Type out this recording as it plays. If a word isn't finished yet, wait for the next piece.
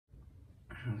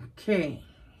Okay.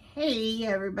 Hey,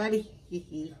 everybody.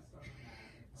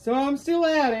 So I'm still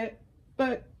at it,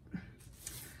 but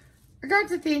I got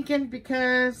to thinking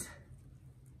because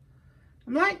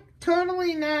I'm like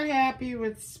totally not happy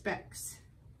with specs.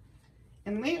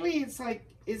 And lately it's like,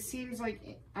 it seems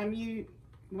like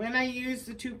when I use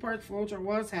the 2-part floetrol,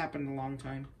 well, it's happened a long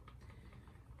time.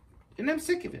 And I'm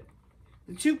sick of it.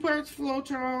 The 2 parts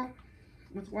floetrol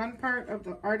with 1 part of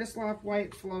the Artist Loft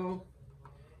white flow.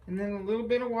 And then a little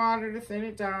bit of water to thin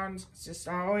it down. It's just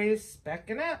always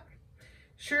specking up.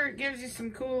 Sure, it gives you some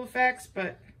cool effects,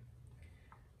 but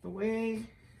the way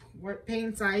what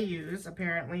paints I use,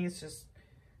 apparently, it's just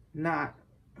not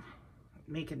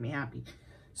making me happy.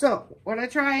 So, what I'm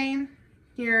trying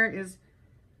here is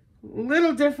a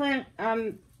little different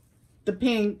on the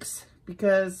pinks,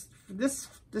 because this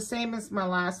the same as my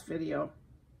last video.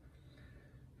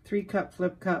 3-cup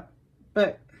flip cup.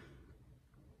 But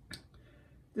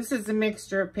this is a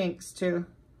mixture of pinks too.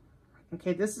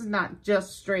 Okay, this is not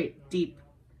just straight deep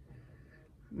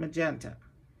magenta.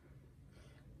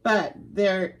 But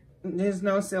there is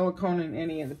no silicone in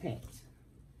any of the paints.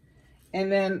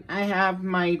 And then I have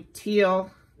my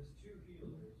teal,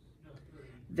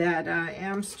 that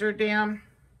Amsterdam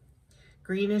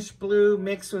greenish blue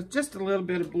mixed with just a little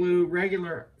bit of blue,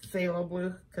 regular phthalo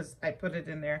blue, because I put it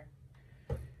in there.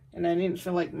 And I didn't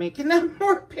feel like making that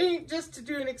more paint just to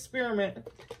do an experiment.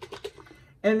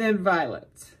 And then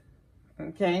violets.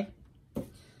 Okay.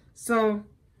 So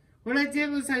what I did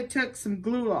was I took some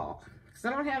glue all. Because I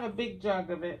don't have a big jug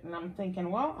of it. And I'm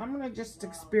thinking, well, I'm going to just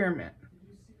experiment.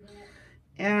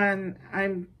 And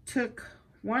I took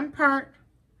 1 part.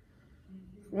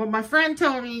 Well, my friend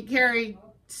told me he carried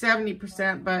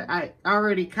 70%. But I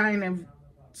already kind of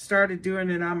started doing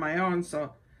it on my own.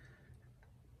 So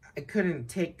I couldn't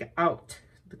take out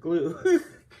the glue.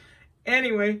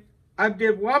 Anyway, I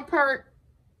did 1 part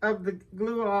of the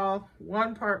glue all,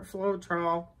 1 part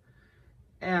floetrol,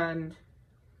 and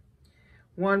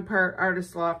 1 part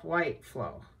Artist Loft white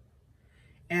flow.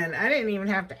 And I didn't even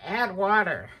have to add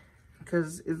water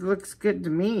because it looks good to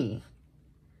me.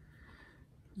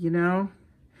 You know,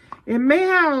 it may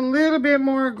have a little bit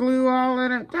more glue all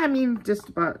in it. I mean, just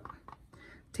about a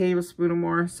tablespoon or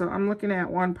more. So I'm looking at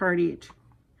 1 part each,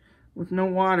 with no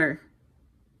water.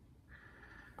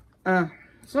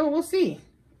 So we'll see.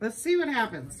 Let's see what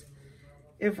happens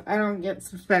if I don't get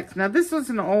some specs. Now this was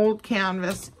an old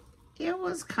canvas. It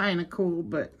was kind of cool,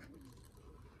 but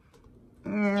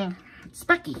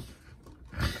specky.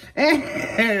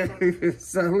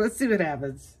 So let's see what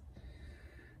happens.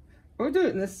 We'll do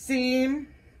it in the same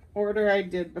order I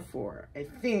did before. I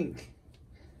think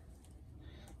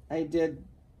I did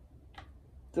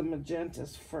the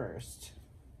magentas first.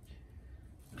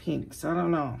 Pinks, I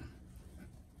don't know.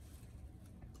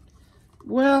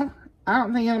 Well, I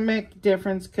don't think it'll make a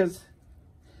difference because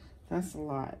that's a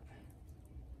lot.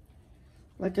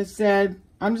 Like I said,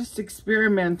 I'm just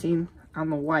experimenting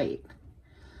on the white.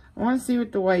 I want to see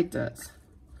what the white does.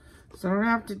 So I don't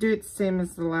have to do it the same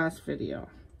as the last video.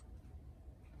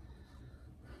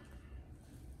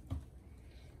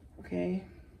 Okay,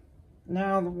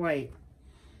 now the white.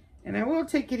 And I will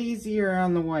take it easier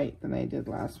on the white than I did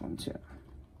last one too.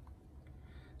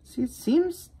 See, it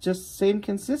seems just the same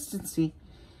consistency.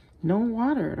 No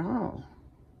water at all.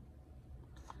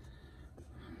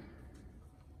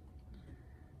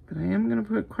 But I am going to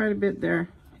put quite a bit there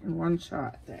in 1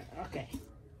 shot there. Okay.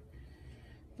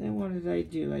 Then what did I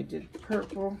do? I did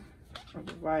purple or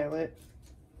violet.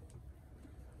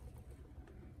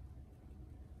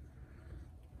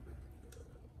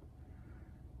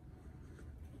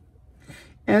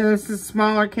 And this is a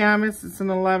smaller canvas. It's an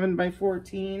 11 by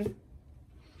 14.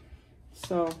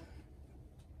 So,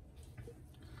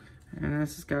 and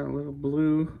this has got a little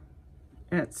blue,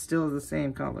 and it's still the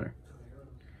same color.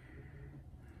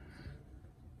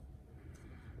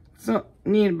 So,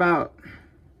 need about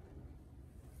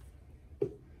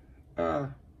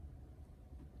 5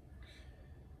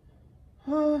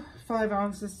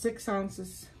 ounces, 6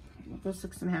 ounces, about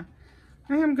 6.5.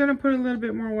 I am going to put a little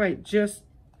bit more white, just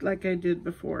like I did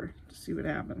before, to see what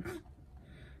happens.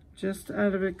 Just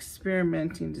out of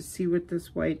experimenting to see what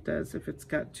this white does if it's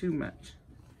got too much.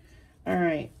 All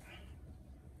right.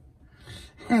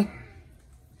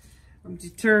 I'm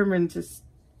determined to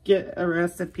get a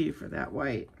recipe for that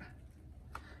white.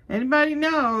 Anybody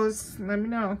knows, let me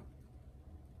know.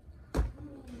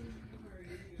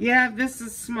 Yeah, this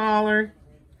is smaller.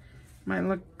 Might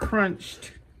look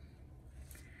crunched.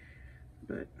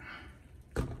 But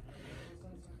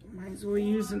might as well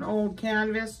use an old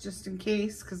canvas just in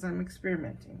case, because I'm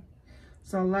experimenting.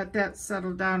 So I'll let that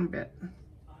settle down a bit.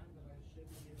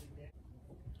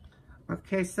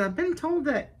 Okay, so I've been told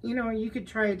that, you know, you could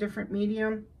try a different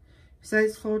medium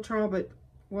besides floetrol, but,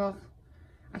 well,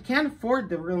 I can't afford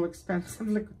the real expensive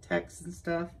Liquitex and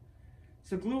stuff.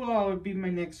 So glue all would be my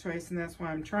next choice, and that's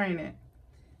why I'm trying it.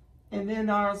 And then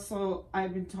also,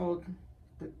 I've been told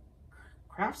the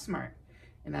Craft Smart,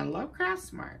 and I love Craft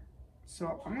Smart.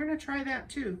 So I'm going to try that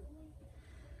too.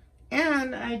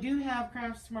 And I do have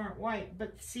Craft Smart White,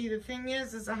 but see, the thing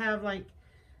is I have like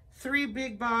 3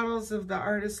 big bottles of the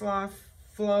Artist Loft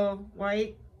Flow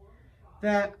White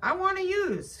that I want to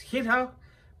use, you know.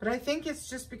 But I think it's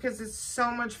just because it's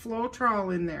so much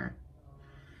floetrol in there.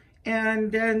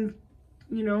 And then,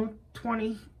 you know,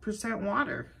 20%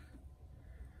 water.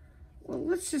 Well,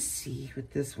 let's just see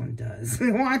what this one does.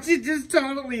 Watch it just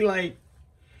totally, like,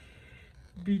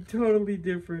 be totally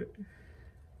different.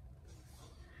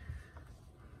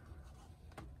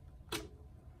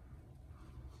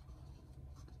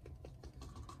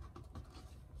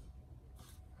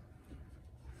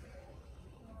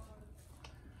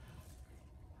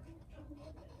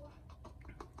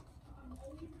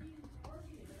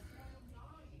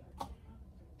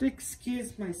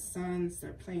 Excuse my sons,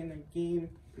 they're playing their game.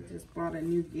 They just bought a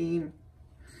new game.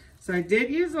 So I did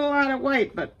use a lot of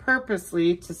white, but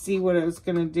purposely to see what it was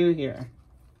going to do here.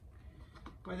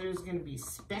 Whether it's going to be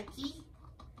specky,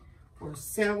 or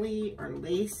celly, or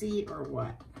lacy, or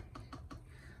what.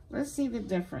 Let's see the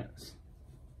difference.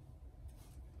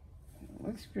 It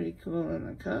looks pretty cool in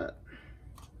the cup.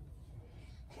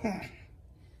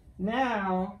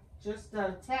 Now, just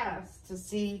a test to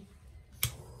see.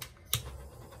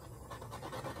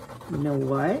 You know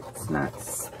what? It's not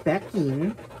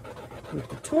specking with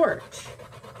the torch.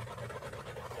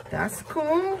 That's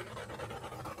cool.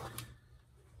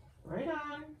 Right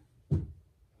on.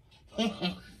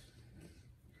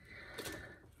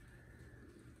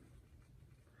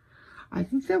 I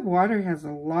think that water has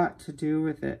a lot to do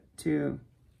with it, too.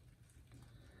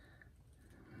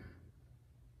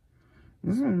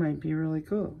 This one might be really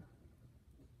cool.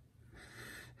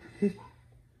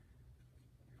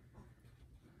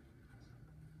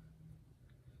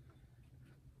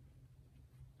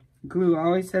 Glue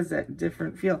always has that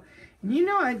different feel. And you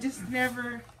know, I just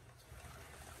never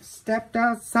stepped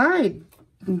outside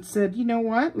and said, you know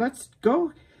what, let's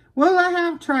go. Well, I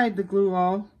have tried the glue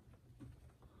all.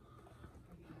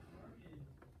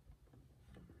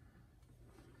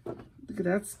 Look at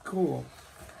that's cool.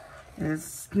 And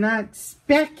it's not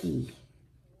specky.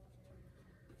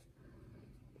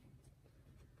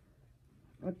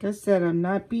 Like I said, I'm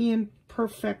not being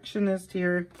perfectionist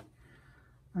here.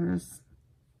 I just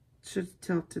should have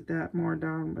tilted that more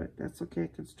down, but that's okay. I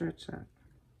can stretch that.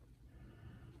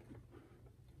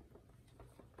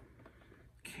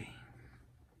 Okay.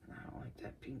 I don't like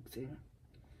that pink thing.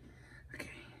 Okay.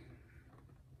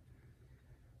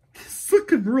 It's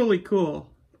looking really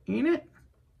cool, ain't it?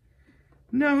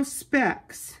 No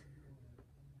specs.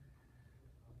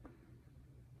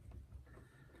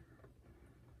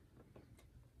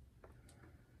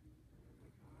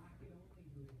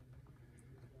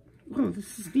 Oh,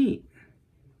 this is neat.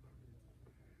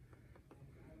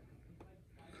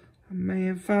 I may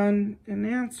have found an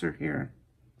answer here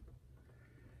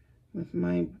with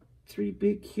my 3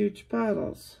 big, huge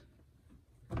bottles.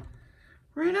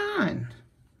 Right on.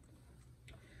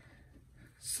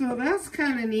 So that's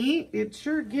kind of neat. It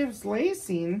sure gives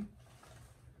lacing.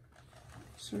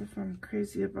 Not sure if I'm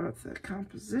crazy about the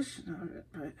composition of it,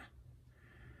 but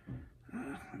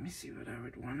let me see what I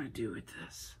would want to do with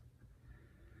this.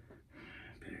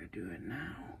 Better do it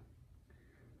now.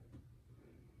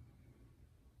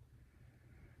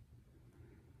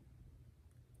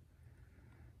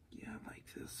 Yeah, I like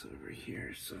this over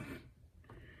here, so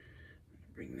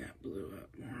bring that blue up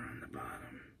more on the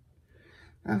bottom.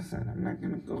 That's it. I'm not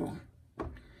going to go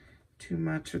too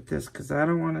much with this because I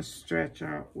don't want to stretch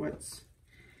out what's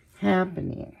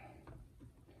happening.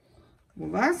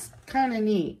 Well, that's kind of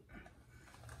neat.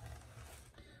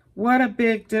 What a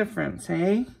big difference,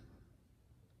 hey?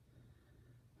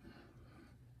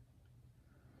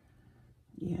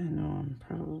 Yeah, I know I'm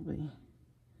probably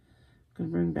going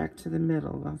to bring back to the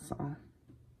middle, that's all.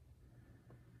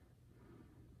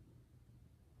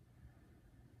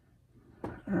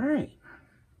 All right.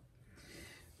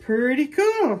 Pretty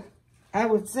cool. I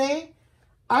would say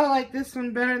I like this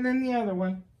one better than the other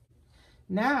one.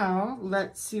 Now,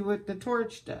 let's see what the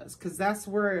torch does, because that's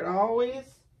where it always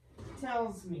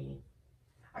tells me.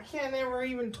 I can't ever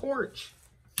even torch.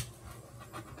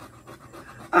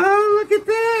 Oh, look at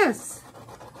this.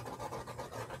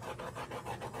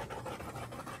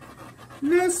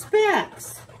 No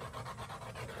specs.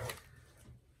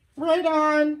 Right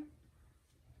on.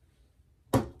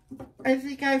 I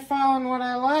think I found what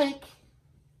I like.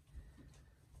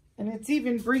 And it's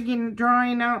even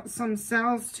drawing out some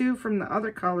cells too from the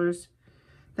other colors.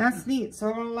 That's neat. So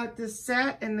I'm going to let this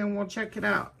set and then we'll check it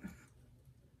out.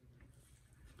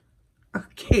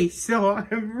 Okay, so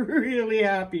I'm really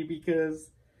happy because,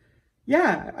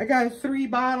 yeah, I got 3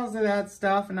 bottles of that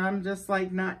stuff and I'm just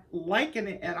like not liking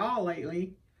it at all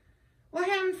lately. Well, I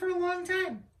haven't for a long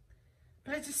time.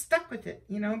 But I just stuck with it,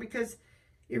 you know, because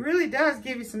it really does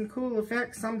give you some cool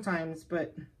effects sometimes,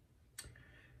 but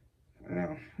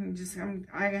no,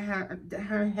 I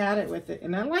had it with it,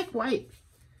 and I like white.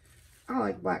 I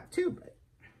like black too, but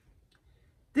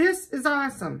this is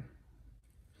awesome.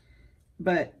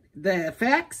 But the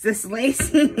effects, this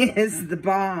lacing is the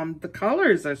bomb. The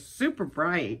colors are super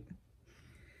bright.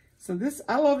 So this,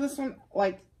 I love this one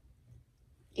like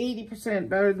 80%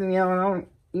 better than the other one. I don't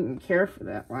even care for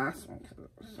that last one.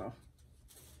 So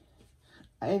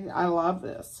I love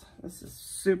this. This is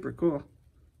super cool.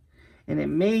 And it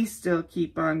may still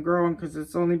keep on growing because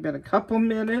it's only been a couple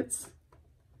minutes.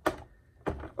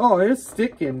 Oh, it's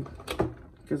sticking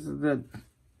because of the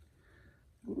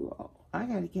glue all. I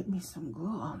gotta get me some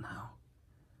glue all now.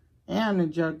 And a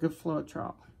jug of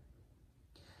floetrol.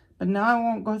 But now I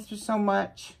won't go through so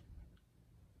much.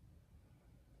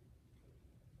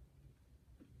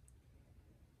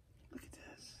 Look at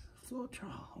this.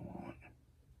 Floetrol I want.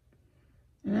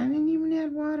 And I didn't even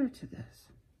add water to this.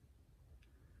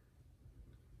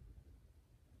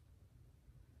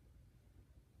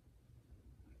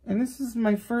 And this is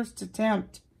my first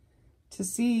attempt to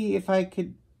see if I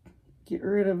could get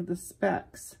rid of the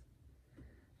specks.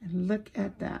 And look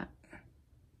at that.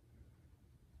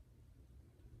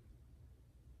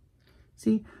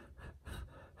 See,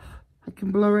 I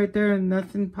can blow right there and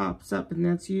nothing pops up, and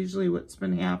that's usually what's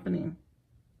been happening.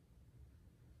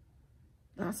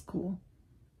 That's cool.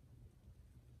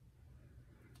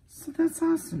 So that's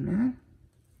awesome, man.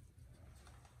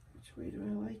 Which way do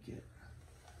I like it?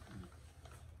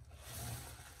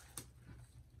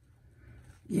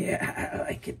 Yeah, I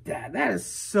like it that. That is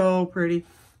so pretty.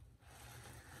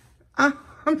 I'm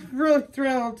really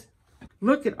thrilled.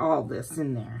 Look at all this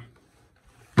in there.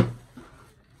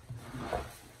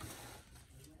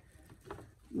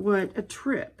 What a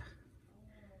trip.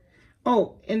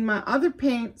 Oh, and my other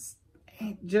paints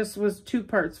just was 2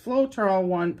 parts floetrol,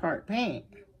 1 part paint.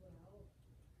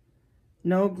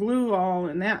 No glue all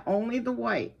in that, only the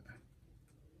white.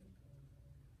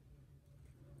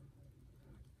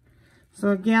 So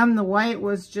again, the white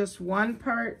was just 1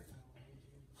 part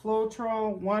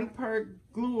floetrol, 1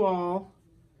 part glue all,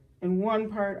 and 1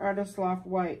 part Artist Loft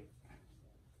white.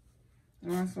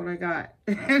 And that's what I got.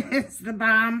 It's the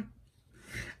bomb.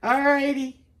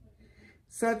 Alrighty.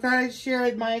 So I thought I'd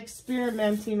share my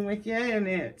experimenting with you, and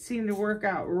it seemed to work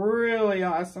out really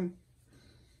awesome.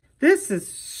 This is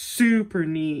super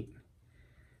neat.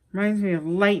 Reminds me of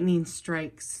lightning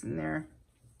strikes in there.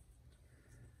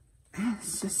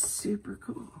 That's just super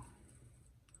cool.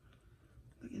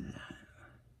 Look at that.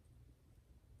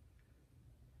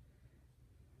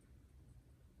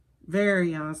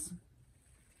 Very awesome.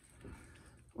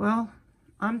 Well,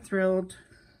 I'm thrilled.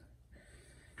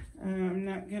 I'm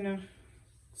not going to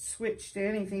switch to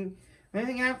anything. The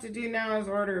only thing I have to do now is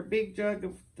order a big jug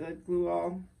of the glue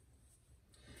all.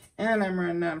 And I'm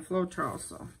running out of floetrol,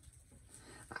 so.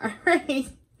 Alright.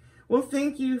 Well,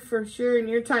 thank you for sharing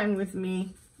your time with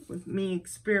me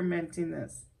experimenting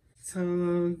this.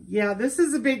 So, yeah, this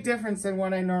is a big difference than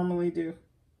what I normally do.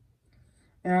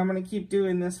 And I'm going to keep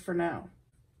doing this for now.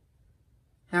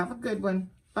 Have a good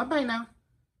one. Bye-bye now.